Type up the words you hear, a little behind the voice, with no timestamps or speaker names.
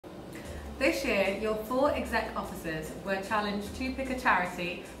This year, your 4 exec officers were challenged to pick a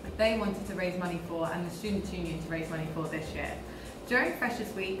charity that they wanted to raise money for and the Students' Union to raise money for this year. During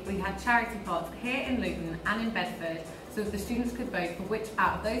Freshers Week, we had charity pots here in Luton and in Bedford so that the students could vote for which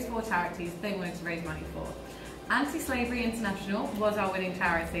out of those 4 charities they wanted to raise money for. Anti-Slavery International was our winning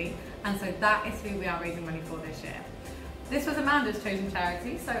charity, and so that is who we are raising money for this year. This was Amanda's chosen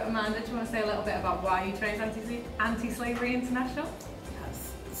charity, so Amanda, do you want to say a little bit about why you chose Anti-Slavery International?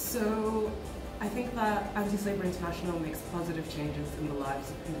 Yes, so I think that Anti-Slavery International makes positive changes in the lives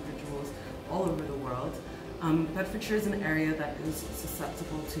of individuals all over the world. Bedfordshire is an area that is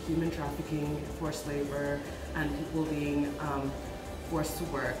susceptible to human trafficking, forced labor, and people being forced to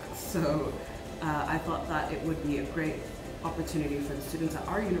work. So I thought that it would be a great opportunity for the students at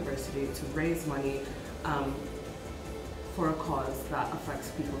our university to raise money for a cause that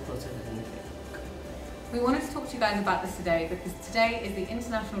affects people closer than you think. We wanted to talk to you guys about this today because today is the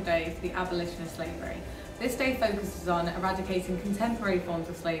International Day for the Abolition of Slavery. This day focuses on eradicating contemporary forms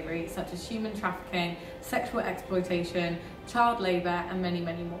of slavery such as human trafficking, sexual exploitation, child labour and many,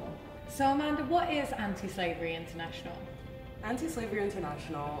 many more. So Amanda, what is Anti-Slavery International? Anti-Slavery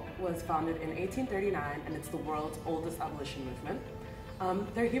International was founded in 1839 and it's the world's oldest abolition movement.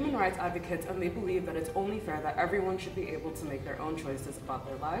 They're human rights advocates and they believe that it's only fair that everyone should be able to make their own choices about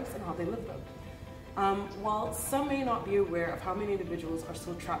their lives and how they live them. While some may not be aware of how many individuals are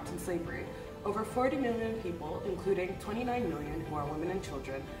still trapped in slavery, over 40 million people, including 29 million who are women and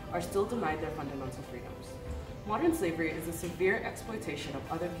children, are still denied their fundamental freedoms. Modern slavery is a severe exploitation of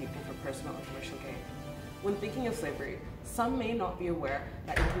other people for personal and commercial gain. When thinking of slavery, some may not be aware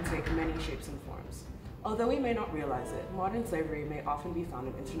that it can take many shapes and forms. Although we may not realize it, modern slavery may often be found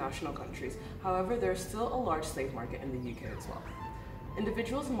in international countries. However, there is still a large slave market in the UK as well.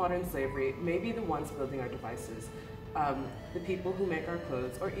 Individuals in modern slavery may be the ones building our devices, the people who make our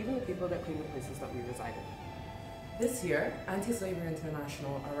clothes, or even the people that clean the places that we reside in. This year, Anti-Slavery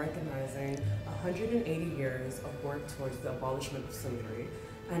International are recognizing 180 years of work towards the abolishment of slavery,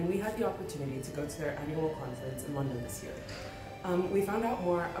 and we had the opportunity to go to their annual conference in London this year. We found out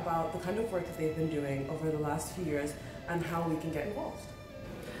more about the kind of work that they've been doing over the last few years and how we can get involved.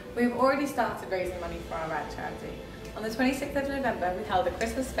 We've already started raising money for our RAG charity. On the 26th of November, we held a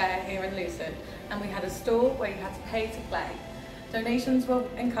Christmas fair here in Luton, and we had a stall where you had to pay to play. Donations were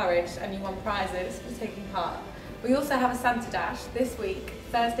encouraged and you won prizes for taking part. We also have a Santa Dash this week,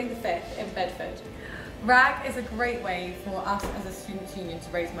 Thursday the 5th in Bedford. RAG is a great way for us as a students' union to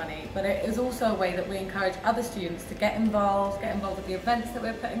raise money, but it is also a way that we encourage other students to get involved with the events that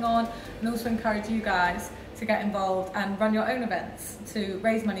we're putting on, and also encourage you guys to get involved and run your own events to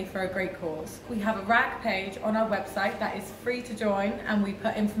raise money for a great cause. We have a RAG page on our website that is free to join and we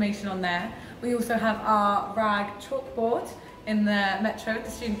put information on there. We also have our RAG chalkboard in the Metro, the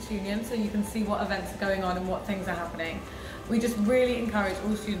Students' Union, so you can see what events are going on and what things are happening. We just really encourage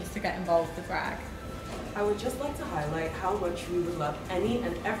all students to get involved with RAG. I would just like to highlight how much we would love any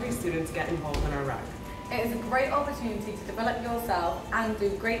and every student to get involved in our RAG. It is a great opportunity to develop yourself and do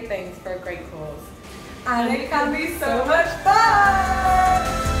great things for a great cause. And it can be so much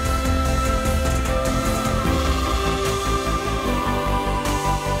fun!